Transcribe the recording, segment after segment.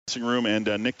dressing room,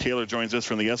 and Nick Taylor joins us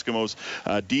from the Eskimos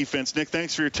defense. Nick,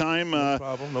 thanks for your time. No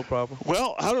problem, no problem.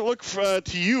 Well, how did it look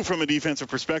to you from a defensive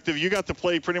perspective? You got to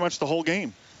play pretty much the whole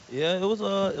game. Yeah, it was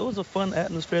a fun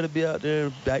atmosphere to be out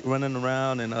there, back running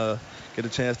around and get a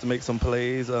chance to make some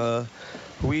plays.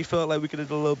 We felt like we could have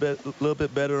done a little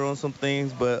bit better on some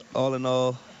things, but all in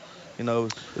all, you know,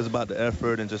 it's about the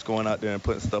effort and just going out there and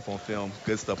putting stuff on film,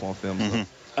 good stuff on film. Mm-hmm.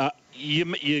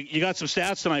 You got some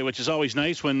stats tonight, which is always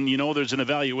nice when you know there's an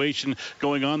evaluation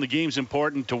going on. The game's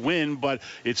important to win, but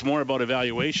it's more about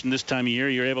evaluation this time of year.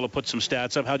 You're able to put some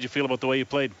stats up. How'd you feel about the way you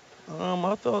played?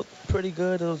 I felt pretty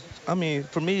good. For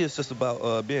me, it's just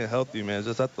about being healthy, man.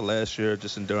 Just after last year,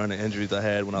 just enduring the injuries I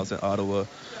had when I was in Ottawa,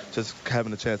 just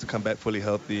having a chance to come back fully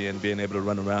healthy and being able to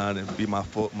run around and be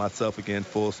myself again,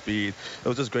 full speed. It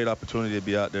was just a great opportunity to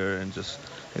be out there and just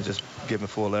giving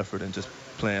full effort and just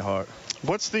playing hard.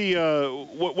 What's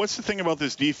the thing about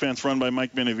this defense run by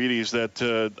Mike Benavides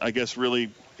that I guess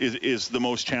really is the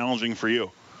most challenging for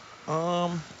you?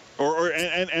 And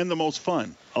the most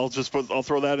fun. I'll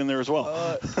throw that in there as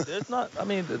well. It's not. I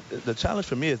mean, the challenge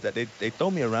for me is that they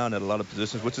throw me around at a lot of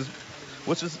positions, which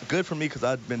is good for me because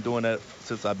I've been doing that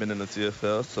since I've been in the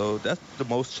CFL. So that's the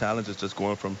most challenge, is just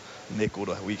going from nickel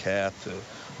to weak half to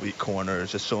weak corner,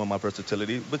 just showing my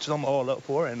versatility, which I'm all up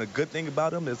for. And the good thing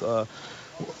about them is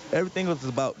everything was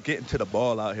about getting to the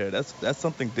ball out here. That's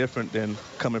something different than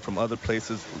coming from other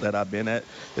places that I've been at.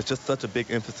 It's just such a big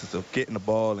emphasis of getting the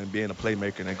ball and being a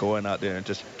playmaker and going out there and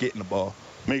just getting the ball.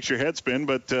 Makes your head spin,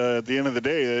 but at the end of the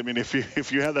day, I mean, if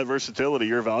you have that versality,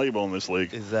 you're valuable in this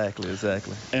league. Exactly.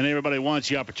 And everybody wants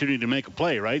the opportunity to make a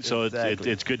play, right? So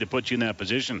it's good to put you in that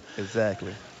position.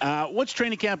 Exactly. What's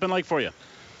training camp been like for you?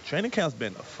 Training camp's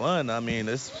been fun. I mean,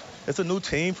 it's a new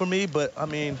team for me, but I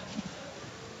mean,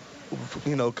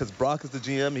 you know, because Brock is the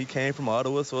GM, he came from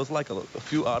Ottawa, so it's like a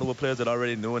few Ottawa players that I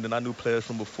already knew, and then I knew players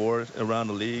from before around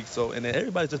the league. So, and then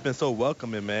everybody's just been so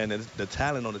welcoming, man, and the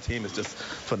talent on the team is just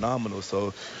phenomenal.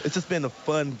 So it's just been a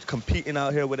fun competing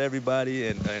out here with everybody,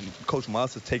 and Coach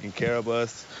Moss is taking care of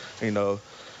us, you know,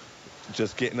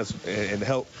 just getting us and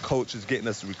help coaches getting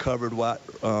us recovered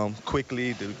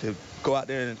quickly to go out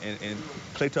there and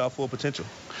play to our full potential.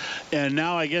 And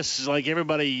now I guess, like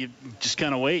everybody, just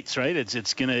kind of waits, right? Is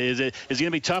it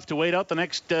gonna be tough to wait out the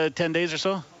next 10 days or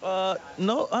so?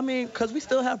 No, I mean, because we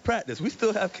still have practice. We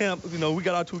still have camp. You know, we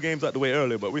got our 2 games out the way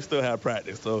earlier, but we still have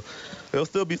practice. So there'll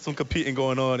still be some competing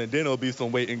going on, and then there'll be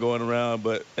some waiting going around.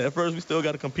 But at first, we still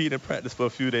got to compete and practice for a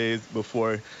few days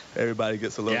before everybody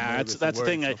gets a little nervous. That's the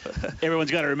thing.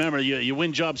 Everyone's got to remember, you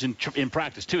win jobs in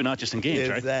practice too, not just in games,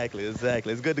 right? Exactly.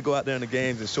 It's good to go out there in the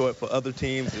games and show it for other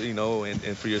teams, you know,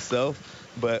 and for yourself.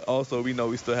 But also, we know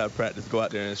we still have practice. Go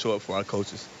out there and show up for our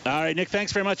coaches. All right, Nick,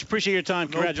 thanks very much. Appreciate your time.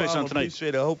 Congratulations on tonight.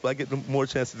 Appreciate it. I hope I get more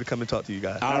chances to come and talk to you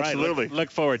guys. All right, look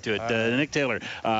forward to it. Nick Taylor.